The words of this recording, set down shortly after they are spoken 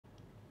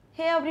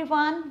Hey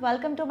everyone,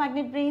 welcome to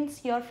Magnet Brains,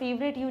 your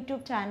favorite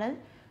YouTube channel.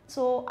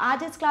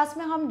 आज इस class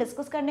में हम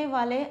डिस्कस करने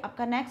वाले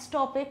आपका नेक्स्ट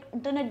टॉपिक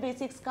इंटरनेट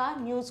बेसिक्स का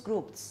न्यूज़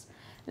ग्रुप्स।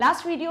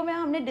 लास्ट वीडियो में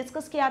हमने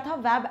डिस्कस किया था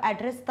वेब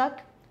एड्रेस तक,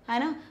 है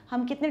ना।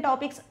 हम कितने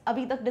टॉपिक्स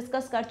अभी तक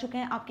डिस्कस कर चुके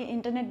हैं आपके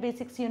इंटरनेट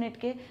बेसिक्स यूनिट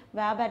के।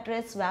 Web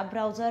address, web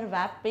browser,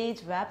 web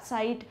page,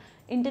 website,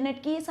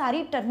 internet की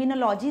सारी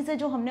टर्मिनोलॉजीज है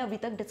जो हमने अभी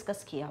तक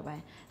डिस्कस किया हुआ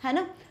है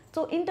ना।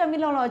 तो इन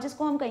टर्मिनोलॉजीज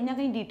को हम कहीं ना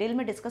कहीं डिटेल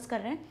में डिस्कस कर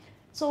रहे हैं।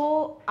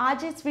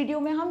 आज इस वीडियो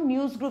में हम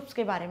न्यूज़ ग्रुप्स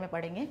के बारे में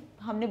पढ़ेंगे।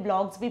 हमने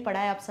ब्लॉग्स भी पढ़ा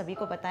है, आप सभी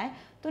को पता है।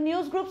 तो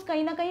न्यूज़ ग्रुप्स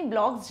कहीं ना कहीं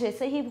ब्लॉग्स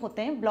जैसे ही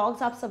होते हैं।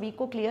 ब्लॉग्स आप सभी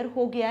को क्लियर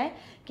हो गया है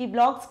कि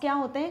ब्लॉग्स क्या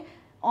होते हैं।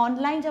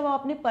 ऑनलाइन जब आप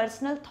अपने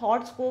पर्सनल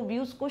थॉट्स को,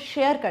 व्यूज़ को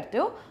शेयर करते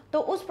हो तो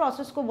उस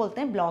प्रोसेस को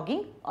बोलते हैं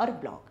ब्लॉगिंग और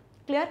ब्लॉग।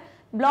 क्लियर।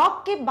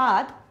 ब्लॉग के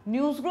बाद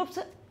न्यूज़ ग्रुप्स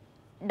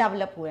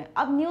डेवलप हुए।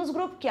 अब न्यूज़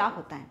ग्रुप क्या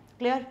होता है,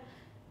 क्लियर।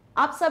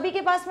 आप सभी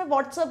के पास में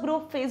व्हाट्सएप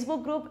ग्रुप, फेसबुक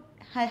ग्रुप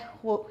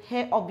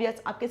है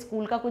ऑब्वियस। आपके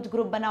स्कूल का कुछ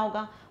ग्रुप बना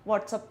होगा,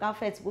 व्हाट्सएप का,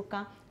 फेसबुक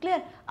का,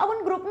 क्लियर। अब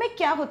उन ग्रुप में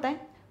क्या होता है,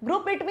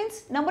 group it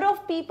means number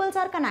of peoples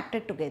are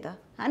connected together,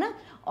 है ना।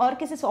 और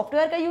किसी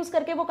सॉफ्टवेयर का यूज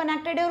करके वो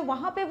कनेक्टेड है और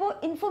वहां पे वो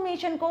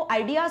इंफॉर्मेशन को,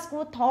 आइडियाज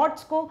को,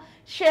 थॉट्स को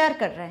शेयर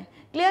कर रहे हैं,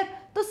 क्लियर।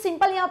 तो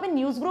सिंपल यहाँ पे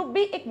न्यूज ग्रुप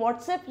भी एक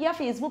व्हाट्सएप या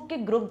फेसबुक के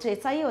ग्रुप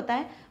जैसा ही होता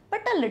है,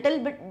 but a little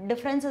bit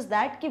difference is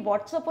that कि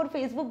व्हाट्सएप और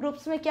फेसबुक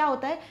ग्रुप्स में क्या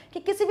होता है कि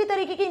किसी भी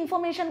तरीके की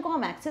इन्फॉर्मेशन को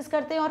हम एक्सेस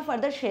करते हैं और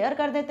फर्दर शेयर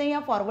कर देते हैं या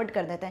फॉरवर्ड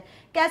कर देते हैं।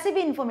 कैसी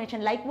भी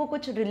इन्फॉर्मेशन, लाइक वो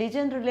कुछ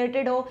रिलीजन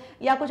रिलेटेड हो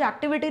या कुछ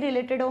एक्टिविटी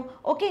रिलेटेड हो,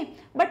 ओके।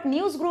 बट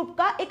न्यूज़ ग्रुप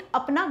का एक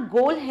अपना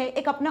गोल है,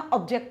 एक अपना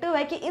ऑब्जेक्टिव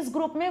है कि इस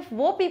ग्रुप में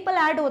वो पीपल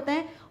ऐड होते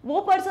हैं,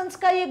 वो पर्सन्स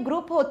का ये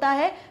ग्रुप होता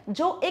है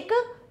जो एक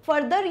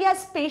फर्दर या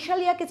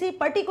स्पेशल या किसी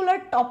पर्टिकुलर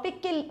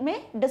टॉपिक के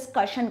में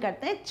डिस्कशन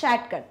करते हैं,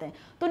 चैट करते हैं।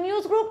 तो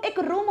न्यूज़ ग्रुप एक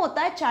रूम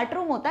होता है, चैट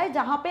रूम होता है,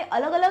 जहां पे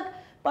अलग अलग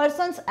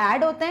पर्सन्स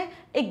ऐड होते हैं,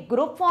 एक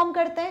ग्रुप फॉर्म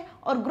करते हैं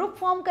और ग्रुप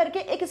फॉर्म करके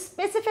एक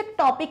स्पेसिफिक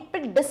टॉपिक पे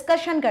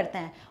डिस्कशन करते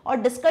हैं। और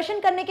डिस्कशन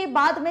करने के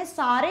बाद में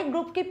सारे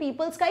ग्रुप के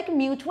पीपल्स का एक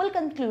म्यूचुअल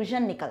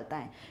कंक्लूजन निकलता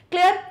है,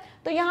 क्लियर।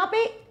 तो यहाँ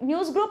पे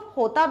न्यूज़ ग्रुप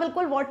होता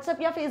बिल्कुल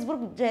व्हाट्सएप या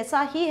फेसबुक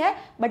जैसा ही है,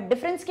 बट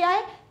डिफरेंस क्या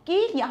है कि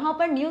यहाँ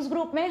पर न्यूज़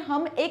ग्रुप में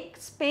हम एक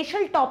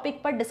स्पेशल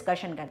टॉपिक पर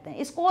डिस्कशन करते हैं।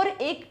 इसको और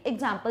एक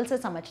एग्जाम्पल से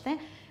समझते हैं।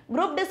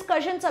 ग्रुप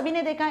डिस्कशन सभी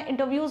ने देखा है,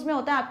 इंटरव्यूज में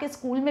होता है, आपके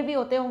स्कूल में भी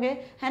होते होंगे,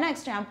 है ना,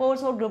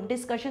 एक्सटैम्पर्स और ग्रुप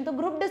डिस्कशन। तो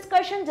ग्रुप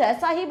डिस्कशन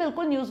जैसा ही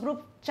बिल्कुल न्यूज़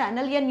ग्रुप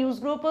चैनल या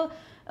न्यूज़ ग्रुप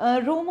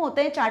रूम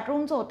होते हैं, चैट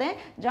रूम्स होते हैं,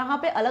 जहां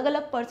पे अलग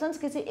अलग पर्सन्स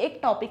किसी एक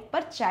टॉपिक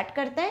पर चैट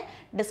करते हैं,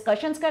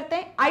 डिस्कशंस करते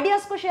हैं,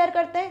 आइडियाज को शेयर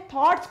करते हैं,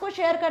 थॉट्स को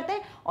शेयर करते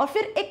हैं और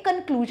फिर एक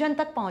कंक्लूजन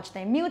तक पहुंचते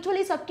हैं।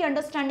 म्यूचुअली सबकी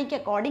अंडरस्टैंडिंग के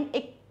अकॉर्डिंग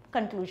एक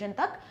कंक्लूजन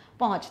तक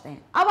पहुंचते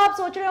हैं। अब आप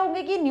सोच रहे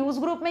होंगे कि न्यूज़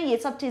ग्रुप में ये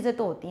सब चीजें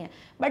तो होती हैं,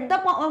 बट द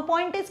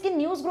पॉइंट इज कि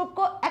न्यूज़ ग्रुप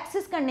को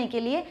एक्सेस करने के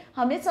लिए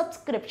हमें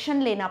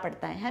सब्सक्रिप्शन लेना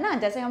पड़ता है ना।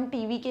 जैसे हम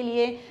टीवी के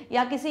लिए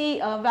या किसी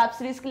वेब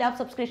सीरीज के लिए आप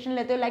सब्सक्रिप्शन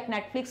लेते हो, लाइक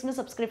नेटफ्लिक्स में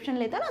सब्सक्रिप्शन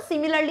लेते हो ना,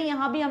 सिमिलरली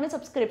यहाँ भी हमें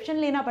सब्सक्रिप्शन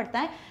लेना पड़ता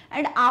है।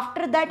 एंड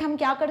आफ्टर दैट हम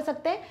क्या कर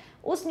सकते हैं,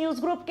 उस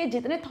न्यूज़ ग्रुप के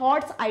जितने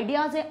थॉट्स,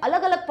 आइडियाज हैं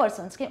अलग अलग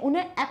पर्सन्स के,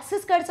 उन्हें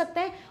एक्सेस कर सकते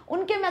हैं,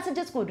 उनके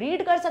मैसेजेस को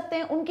रीड कर सकते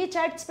हैं, उनकी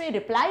चैट्स पे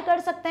रिप्लाई कर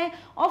सकते हैं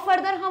और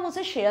फर्दर हम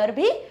उसे शेयर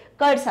भी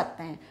कर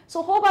सकते हैं।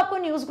 सो होप आपको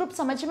न्यूज़ ग्रुप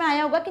समझ में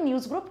आया होगा कि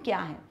न्यूज़ ग्रुप क्या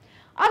है।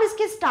 अब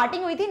इसकी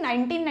स्टार्टिंग हुई थी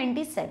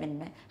 1997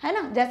 में, है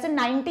ना। जैसे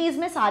 90s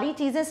में सारी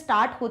चीजें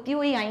स्टार्ट होती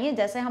हुई आई हैं,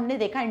 जैसे हमने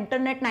देखा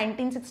इंटरनेट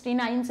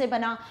 1969 से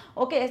बना,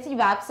 ओके। ऐसी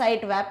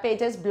वेबसाइट, वेब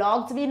पेजेस,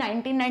 ब्लॉग्स भी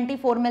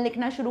 1994 में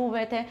लिखना शुरू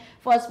हुए थे।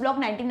 फर्स्ट ब्लॉग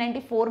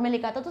 1994 में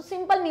लिखा था। तो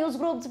सिंपल न्यूज़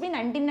ग्रुप्स भी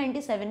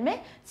 1997 में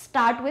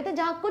स्टार्ट हुए थे,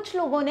 जहां कुछ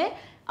लोगों ने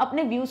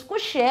अपने व्यूज को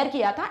शेयर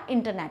किया था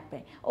इंटरनेट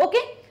पे,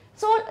 okay.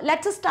 So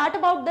let's start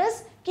about this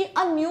कि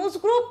a news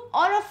group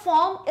or a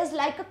form is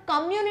like a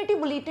community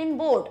bulletin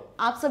board।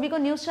 आप सभी को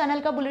न्यूज चैनल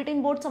का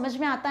बुलेटिन बोर्ड समझ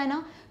में आता है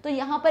ना। तो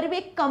यहाँ पर भी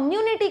एक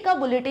कम्युनिटी का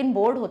बुलेटिन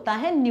बोर्ड होता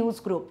है न्यूज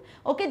ग्रुप,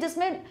 ओके।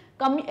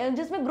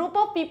 जिसमें ग्रुप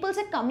ऑफ पीपल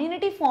से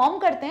कम्युनिटी फॉर्म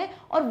करते हैं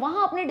और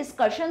वहां अपने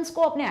डिस्कशंस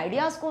को, अपने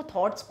आइडियाज को,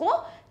 थॉट्स को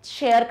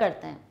शेयर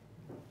करते हैं।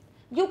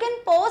 You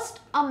can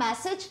post a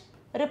message,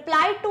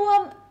 reply to a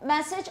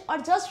message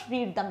और जस्ट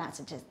रीड द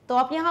मैसेजेस। तो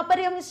आप यहाँ पर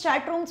हम इस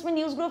चैट रूम्स में,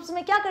 न्यूज़ ग्रुप्स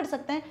में क्या कर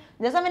सकते हैं,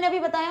 जैसा मैंने अभी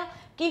बताया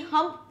कि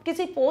हम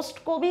किसी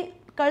पोस्ट को भी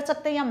कर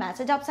सकते हैं या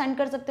मैसेज आप सेंड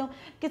कर सकते हो,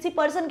 किसी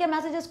पर्सन के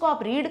मैसेजेस को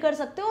आप रीड कर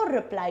सकते हो और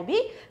रिप्लाई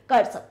भी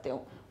कर सकते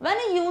हो। When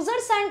a user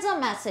sends a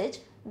message,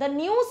 the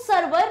news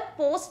server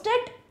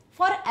posted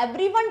for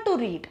everyone to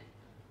read.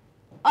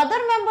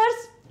 Other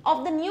members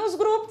of the news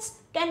groups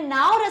can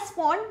now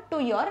respond to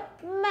your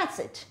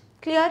message,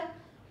 clear.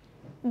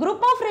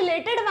 Group of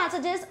related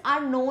messages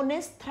are known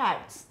as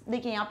threads.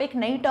 देखिए यहाँ पे एक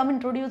नई term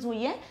introduce हुई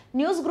है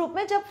news group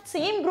में, जब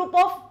same group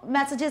of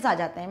messages आ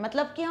जाते हैं,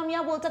 मतलब कि हम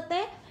यहाँ बोल सकते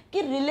हैं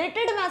कि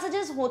रिलेटेड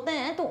मैसेजेस होते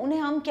हैं तो उन्हें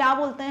हम क्या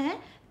बोलते हैं,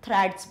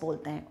 थ्रेड्स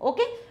बोलते हैं,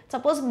 ओके।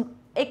 सपोज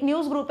एक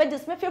न्यूज ग्रुप है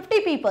जिसमें 50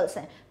 पीपल्स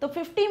हैं, तो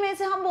 50 में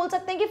से हम बोल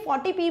सकते हैं कि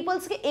 40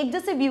 पीपल्स के एक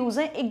जैसे व्यूज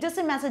हैं, एक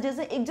जैसे मैसेजेस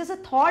हैं, एक जैसे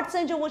थॉट्स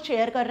हैं जो वो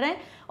शेयर कर रहे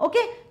हैं,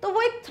 ओके। तो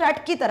वो एक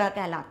थ्रेड की तरह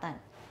कहलाता है।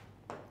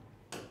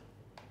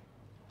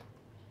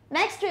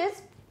 Next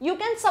is you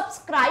can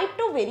subscribe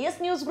to various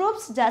news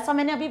groups. जैसा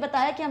मैंने अभी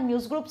बताया कि हम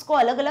न्यूज ग्रुप्स को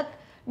अलग अलग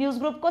न्यूज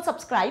ग्रुप को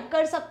सब्सक्राइब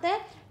कर सकते हैं।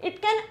 It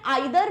can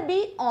either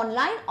B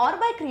online और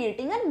by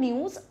creating a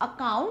news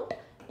account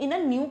in a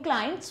new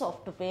client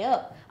software.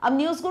 अब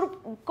न्यूज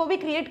ग्रुप को भी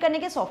क्रिएट करने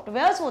के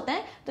सॉफ्टवेयर्स होते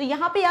हैं, तो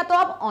यहाँ पे या तो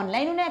आप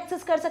ऑनलाइन उन्हें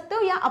एक्सेस कर सकते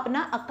हो या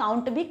अपना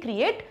अकाउंट भी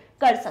क्रिएट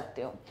कर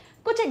सकते हो।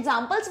 कुछ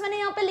एग्जांपल्स मैंने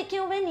यहाँ पे लिखे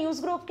हुए हैं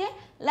न्यूज ग्रुप के,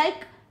 like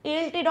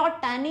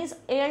alt.tennis,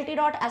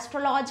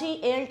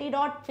 alt.astrology,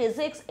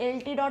 alt.physics,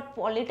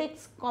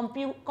 alt.politics,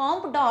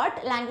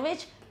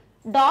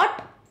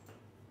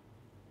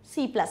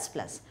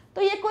 comp.language.c++।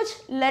 तो ये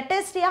कुछ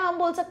लेटेस्ट या हम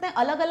बोल सकते हैं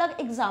अलग अलग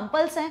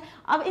एग्जांपल्स हैं।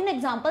 अब इन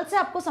एग्जांपल से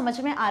आपको समझ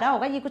में आ रहा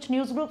होगा ये कुछ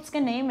न्यूज ग्रुप्स के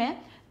नेम है।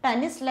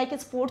 टेनिस लाइक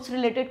स्पोर्ट्स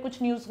रिलेटेड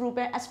कुछ न्यूज ग्रुप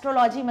है,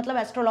 एस्ट्रोलॉजी मतलब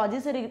एस्ट्रोलॉजी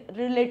से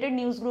रिलेटेड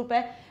न्यूज ग्रुप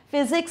है,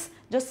 फिजिक्स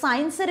जो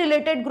साइंस से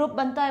रिलेटेड ग्रुप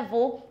बनता है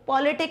वो,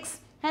 पॉलिटिक्स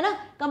है ना,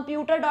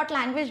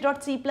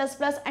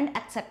 computer.language.c++ एंड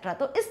एक्सेट्रा।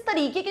 तो इस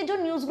तरीके के जो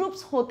न्यूज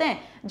ग्रुप्स होते हैं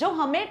जो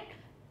हमें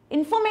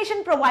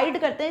इंफॉर्मेशन प्रोवाइड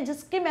करते हैं,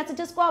 जिसके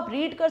मैसेजेस को आप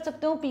रीड कर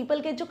सकते हो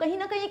पीपल के, जो कहीं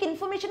ना कहीं एक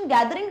इंफॉर्मेशन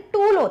गैदरिंग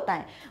टूल होता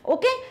है,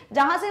 ओके,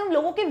 जहां से हम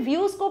लोगों के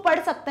व्यूज को पढ़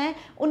सकते हैं,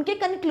 उनके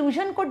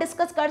कंक्लूजन को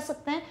डिस्कस कर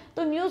सकते हैं।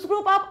 तो न्यूज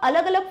ग्रुप आप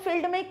अलग अलग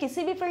फील्ड में,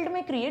 किसी भी फील्ड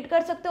में क्रिएट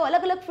कर सकते हो।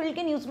 अलग अलग फील्ड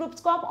के न्यूज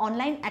ग्रुप्स को आप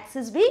ऑनलाइन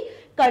एक्सेस भी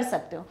कर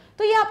सकते हो।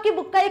 तो ये आपकी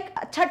बुक का एक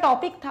अच्छा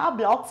टॉपिक था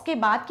ब्लॉग्स के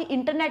बाद कि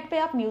इंटरनेट पे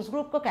आप न्यूज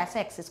ग्रुप को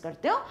कैसे एक्सेस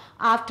करते हो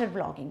after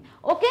blogging.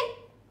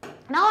 Okay,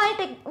 now I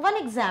take one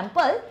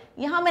example.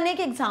 यहां मैंने एक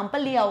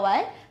एग्जाम्पल लिया हुआ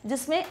है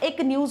जिसमें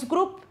एक न्यूज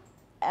ग्रुप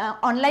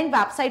ऑनलाइन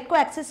वेबसाइट को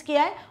एक्सेस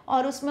किया है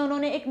और उसमें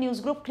उन्होंने एक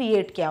न्यूज ग्रुप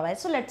क्रिएट किया हुआ है।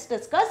 So let's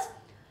discuss.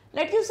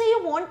 Let you से you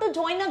want to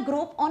join a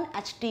group on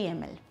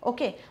HTML।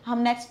 Okay, हम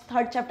नेक्स्ट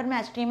थर्ड चैप्टर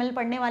में HTML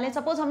पढ़ने वाले हैं।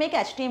 सपोज हमें एक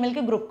HTML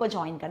के ग्रुप को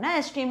ज्वाइन करना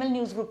है, HTML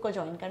न्यूज ग्रुप को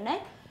ज्वाइन करना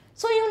है।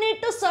 So you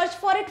need to search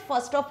for it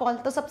first of all.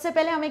 तो सबसे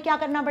पहले हमें क्या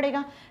करना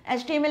पड़ेगा,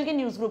 HTML के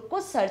न्यूज ग्रुप को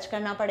सर्च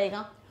करना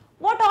पड़ेगा।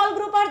 What all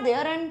group are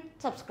there and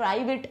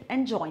subscribe it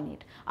and join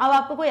it। अब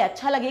आपको कोई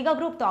अच्छा लगेगा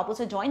ग्रुप तो आप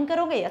उसे ज्वाइन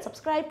करोगे या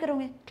सब्सक्राइब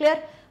करोगे।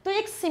 क्लियर? तो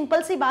एक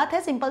सिंपल सी बात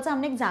है, सिंपल सा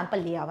हमने एग्जांपल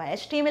लिया हुआ है।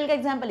 HTML का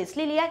एग्जांपल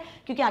इसलिए लिया है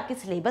क्योंकि आपके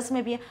सिलेबस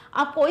में भी है।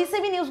 आप कोई से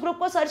भी न्यूज ग्रुप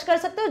को सर्च कर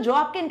सकते हो जो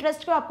आपके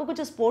इंटरेस्ट को, आपको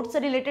कुछ स्पोर्ट्स से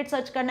रिलेटेड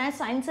सर्च करना है,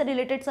 साइंस से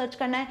रिलेटेड सर्च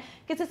करना है,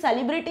 किसी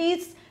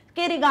सेलिब्रिटीज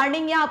के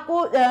रिगार्डिंग या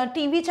आपको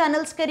टीवी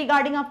चैनल्स के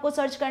रिगार्डिंग आपको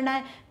सर्च करना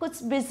है,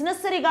 कुछ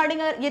बिजनेस से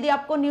रिगार्डिंग यदि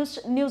आपको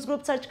न्यूज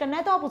ग्रुप सर्च करना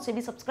है तो आप उसे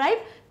भी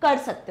सब्सक्राइब कर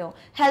सकते हो।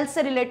 हेल्थ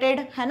से रिलेटेड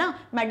है ना,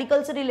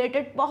 मेडिकल से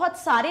रिलेटेड बहुत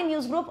सारे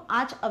न्यूज ग्रुप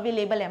आज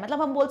अवेलेबल है।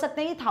 मतलब हम बोल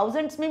सकते हैं कि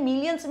थाउजेंड्स में,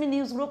 मिलियंस में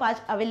न्यूज ग्रुप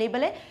आज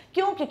अवेलेबल है।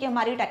 क्यों? क्योंकि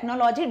हमारी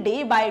technology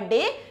day by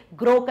day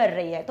grow कर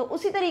रही है। तो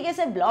उसी तरीके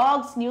से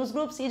ब्लॉग्स, न्यूज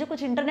ग्रुप्स, ये जो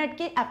कुछ इंटरनेट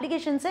की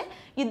एप्लीकेशन है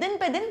ये दिन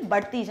पे दिन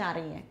बढ़ती जा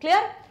रही है।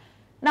 Clear?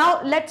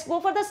 Now let's go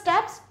for the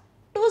steps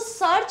to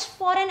search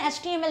for an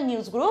HTML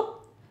news group.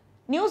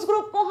 News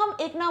group को हम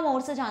एक नाम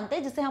और से जानते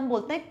हैं जिसे हम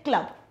बोलते हैं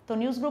क्लब। तो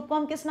न्यूज ग्रुप को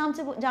हम किस नाम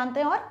से जानते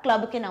हैं? और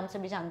क्लब के नाम से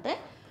भी जानते हैं।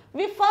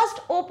 We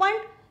first open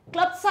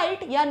club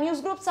site या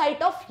news group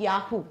site of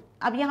Yahoo.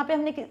 अब यहाँ पे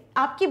हमने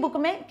आपकी बुक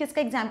में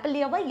किसका एग्जाम्पल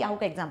लिया हुआ है? याहू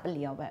का एग्जाम्पल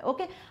लिया हुआ है।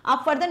 ओके,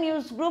 आप फर्दर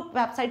न्यूज ग्रुप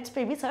वेबसाइट्स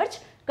पे भी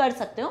सर्च कर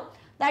सकते हो।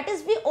 That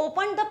is we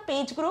open the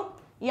page group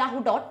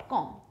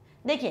yahoo.com।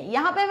 देखिए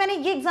यहाँ पे मैंने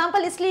ये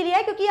एग्जांपल इसलिए लिया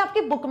है क्योंकि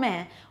आपकी बुक में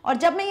है और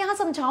जब मैं यहाँ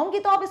समझाऊंगी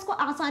तो आप इसको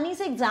आसानी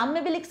से एग्जाम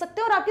में भी लिख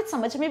सकते हो और आपकी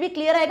समझ में भी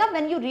क्लियर आएगा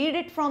when you read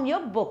it from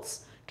your books.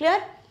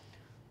 Clear?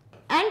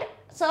 And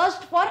search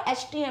for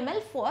HTML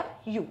for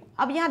you.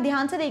 अब यहाँ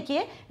ध्यान से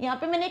देखिए, यहाँ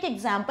पे मैंने एक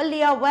एग्जाम्पल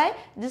लिया हुआ है।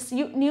 जिस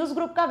न्यूज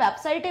ग्रुप का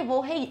वेबसाइट है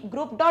वो है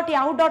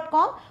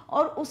group.yahoo.com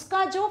और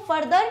उसका जो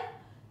फर्दर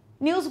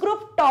न्यूज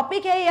ग्रुप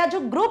टॉपिक है या जो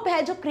ग्रुप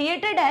है जो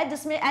क्रिएटेड है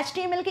जिसमें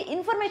HTML की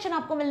इंफॉर्मेशन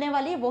आपको मिलने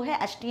वाली है वो है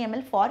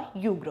HTML for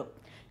you group.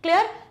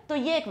 Clear? तो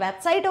ये एक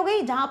वेबसाइट हो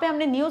गई जहां पे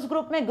हमने न्यूज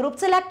ग्रुप में ग्रुप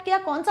सिलेक्ट किया।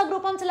 कौन सा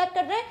ग्रुप हम सिलेक्ट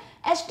कर रहे हैं?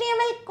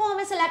 HTML को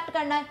हमें सिलेक्ट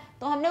करना है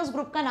तो हमने उस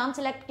ग्रुप का नाम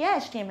सिलेक्ट किया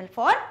HTML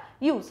फॉर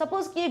यू।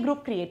 सपोज कि ये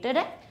ग्रुप क्रिएटेड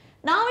है।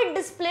 Now it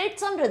displayed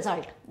some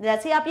result.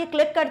 जैसे आप ये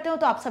क्लिक करते हो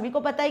तो आप सभी को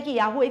पता है कि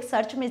याहू एक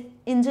सर्च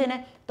इंजन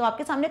है, तो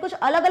आपके सामने कुछ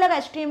अलग अलग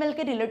HTML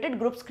के रिलेटेड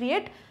ग्रुप्स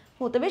क्रिएट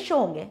होते हुए शो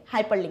होंगे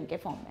हाइपरलिंक के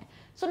फॉर्म में।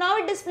 So now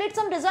it displayed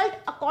some result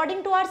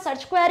according to our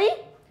search query,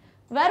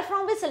 where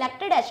from we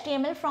selected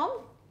HTML from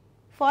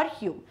for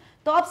you।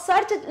 तो अब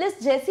सर्च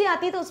लिस्ट जैसी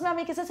आती है तो उसमें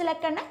हमें किसे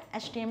सिलेक्ट करना है?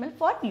 HTML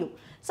for you।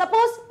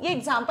 सपोज ये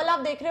एग्जांपल आप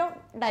देख रहे हो,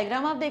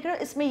 डायग्राम आप देख रहे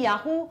हो, इसमें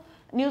याहू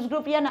न्यूज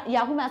ग्रुप या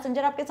याहू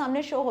मैसेंजर आपके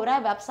सामने शो हो रहा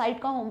है,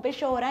 वेबसाइट का होम पेज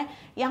शो हो रहा है।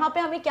 यहाँ पे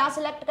हमें क्या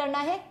सिलेक्ट करना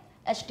है?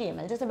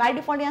 HTML। जैसे बाय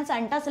डिफॉल्ट यहाँ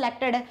सेंटा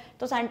सिलेक्टेड है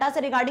तो सेंटा से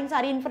रिगार्डिंग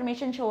सारी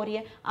इंफॉर्मेशन शो हो रही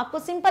है। आपको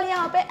सिंपल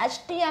यहाँ पे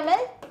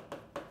HTML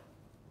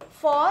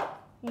फॉर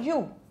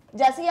यू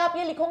जैसे ही आप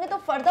ये लिखोगे तो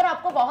फर्दर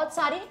आपको बहुत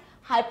सारी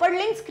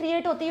हाइपरलिंक्स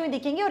क्रिएट होती हुई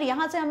दिखेंगी और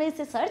यहां से हमें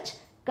इसे सर्च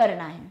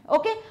करना है।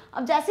 ओके,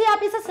 अब जैसे ही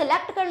आप इसे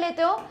सिलेक्ट कर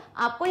लेते हो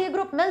आपको ये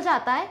ग्रुप मिल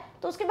जाता है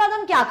तो उसके बाद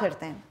हम क्या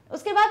करते हैं?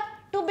 उसके बाद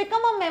to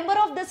become a member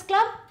of this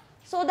club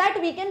so that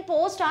we can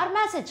post our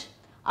message.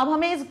 अब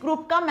हमें इस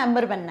ग्रुप का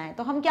मेंबर बनना है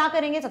तो हम क्या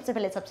करेंगे? सबसे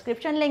पहले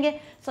सब्सक्रिप्शन लेंगे।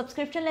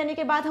 सब्सक्रिप्शन लेने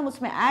के बाद हम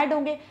उसमें ऐड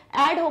होंगे।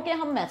 ऐड होके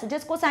हम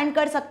मैसेजेस को सेंड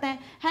कर सकते हैं,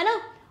 है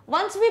ना।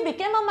 Once we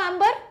became a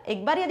member,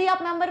 एक बार यदि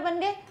आप मेंबर बन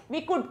गए,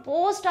 we could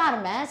post our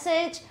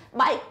message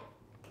by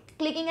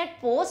clicking at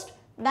post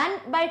then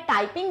by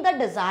typing the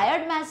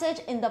desired message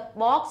in the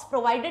box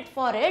provided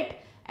for it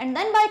and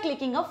then by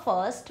clicking a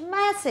first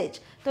message।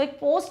 तो एक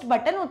post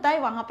button होता है,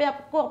 वहां पे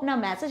आपको अपना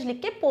मैसेज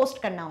लिख के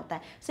पोस्ट करना होता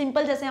है।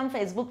 सिंपल जैसे हम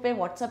फेसबुक पे,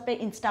 व्हाट्सएप पे,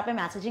 इंस्टा पे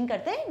मैसेजिंग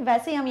करते हैं,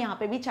 वैसे ही हम यहाँ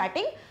पे भी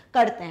चैटिंग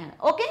करते हैं।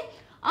 Okay,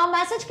 a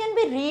message can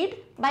be read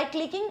by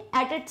clicking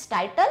at its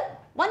title।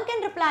 One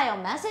can reply a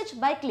message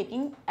by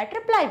clicking at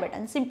reply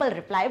button। Simple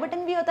reply button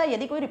भी होता है,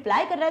 यदि कोई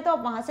रिप्लाई कर रहा है तो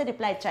आप वहां से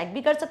रिप्लाई चेक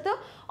भी कर सकते हो,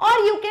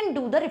 और you can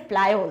do the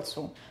reply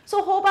also.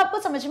 So hope आपको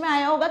समझ में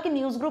आया होगा कि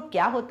न्यूज ग्रुप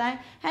क्या होता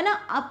है ना।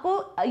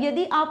 आपको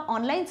यदि आप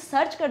ऑनलाइन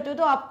सर्च करते हो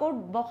तो आपको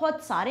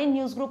बहुत सारे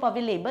न्यूज ग्रुप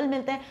अवेलेबल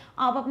मिलते हैं,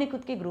 आप अपने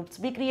खुद के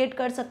ग्रुप्स भी क्रिएट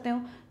कर सकते हो।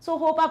 सो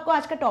होप आपको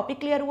आज का टॉपिक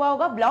क्लियर हुआ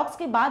होगा। ब्लॉग्स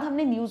के बाद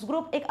हमने न्यूज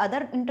ग्रुप, एक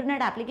अदर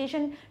इंटरनेट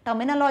एप्लीकेशन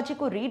टर्मिनोलॉजी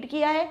को रीड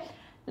किया है।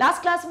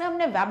 लास्ट क्लास में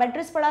हमने वेब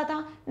एड्रेस पढ़ा था।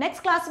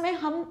 नेक्स्ट क्लास में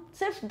हम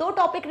सिर्फ 2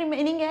 टॉपिक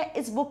रिमेनिंग है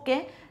इस बुक के,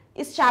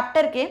 इस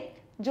चैप्टर के,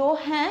 जो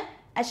हैं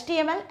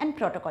HTML and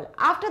protocol.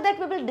 After that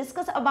we will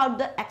discuss about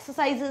the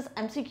exercises,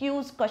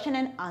 MCQs, question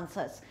and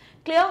answers.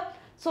 Clear?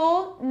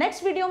 So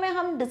next video में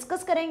हम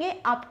डिस्कस करेंगे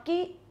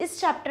आपकी इस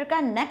चैप्टर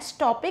का next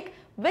topic,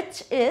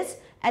 which is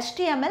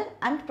HTML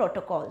and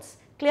protocols.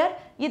 Clear?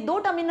 ये 2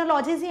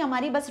 टर्मिनोलॉजीज ही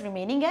हमारी बस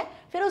रिमेनिंग है,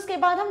 फिर उसके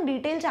बाद हम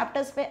डिटेल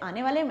चैप्टर्स पे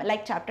आने वाले,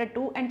 like chapter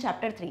 2 and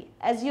chapter 3।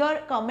 As your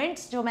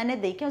comments जो मैंने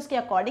देखे उसके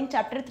अकॉर्डिंग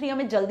चैप्टर 3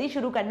 हमें जल्दी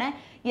शुरू करना है।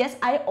 येस,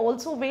 आई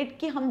ऑल्सो वेट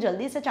कि हम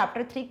जल्दी से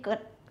चैप्टर 3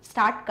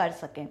 स्टार्ट कर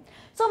सकें।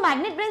 सो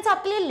मैग्नेट ब्रेन्स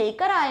आपके लिए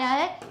लेकर आया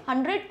है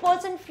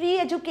 100% फ्री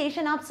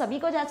एजुकेशन, आप सभी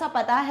को जैसा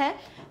पता है।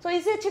 सो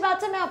इसी अच्छी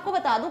बात से मैं आपको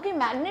बता दूं कि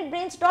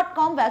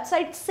magnetbrains.com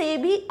वेबसाइट से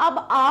भी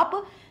अब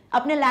आप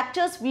अपने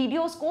लेक्चर्स,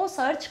 वीडियोस को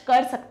सर्च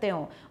कर सकते हो।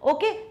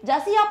 ओके,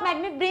 जैसे ही आप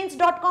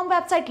magnetbrains.com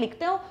वेबसाइट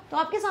लिखते हो तो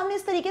आपके सामने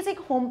इस तरीके से एक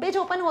होम पेज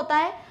ओपन होता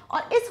है,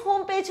 और इस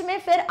होम पेज में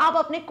फिर आप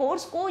अपने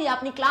कोर्स को या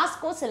अपनी क्लास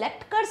को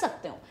सिलेक्ट कर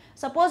सकते हो।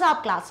 सपोज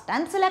आप क्लास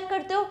 10 सिलेक्ट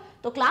करते हो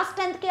तो क्लास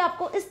 10 के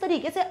आपको इस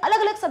तरीके से अलग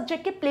अलग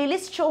सब्जेक्ट के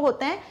प्लेलिस्ट शो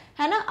होते हैं,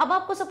 है ना। अब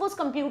आपको सपोज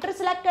कंप्यूटर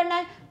सिलेक्ट करना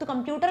है तो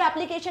कंप्यूटर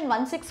एप्लीकेशन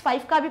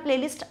 165 का भी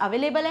प्लेलिस्ट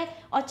अवेलेबल है,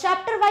 और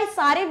चैप्टर वाइज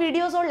सारे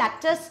वीडियोस और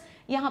लेक्चर्स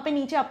यहाँ पे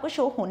नीचे आपको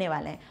शो होने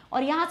वाले हैं।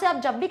 और यहाँ से आप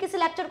जब भी किसी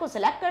लेक्चर को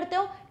सिलेक्ट करते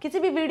हो, किसी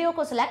भी वीडियो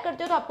को सिलेक्ट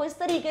करते हो, तो आपको इस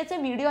तरीके से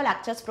वीडियो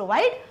लेक्चर्स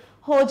प्रोवाइड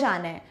हो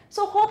जाने हैं।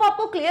 सो होप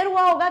आपको क्लियर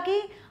हुआ होगा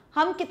कि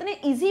हम कितने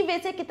इजी वे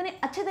से, कितने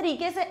अच्छे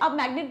तरीके से अब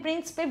मैग्नेट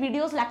ब्रेन्स पे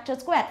वीडियोस,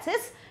 लेक्चर्स को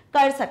एक्सेस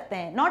कर सकते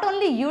हैं। Not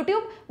only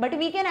YouTube but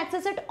we can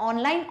access it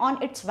online on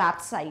its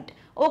website.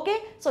 Okay,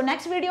 so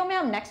next video में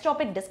हम नेक्स्ट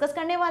टॉपिक डिस्कस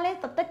करने वाले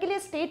हैं। तब तक के लिए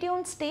stay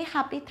tuned, stay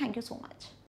happy, thank you so much.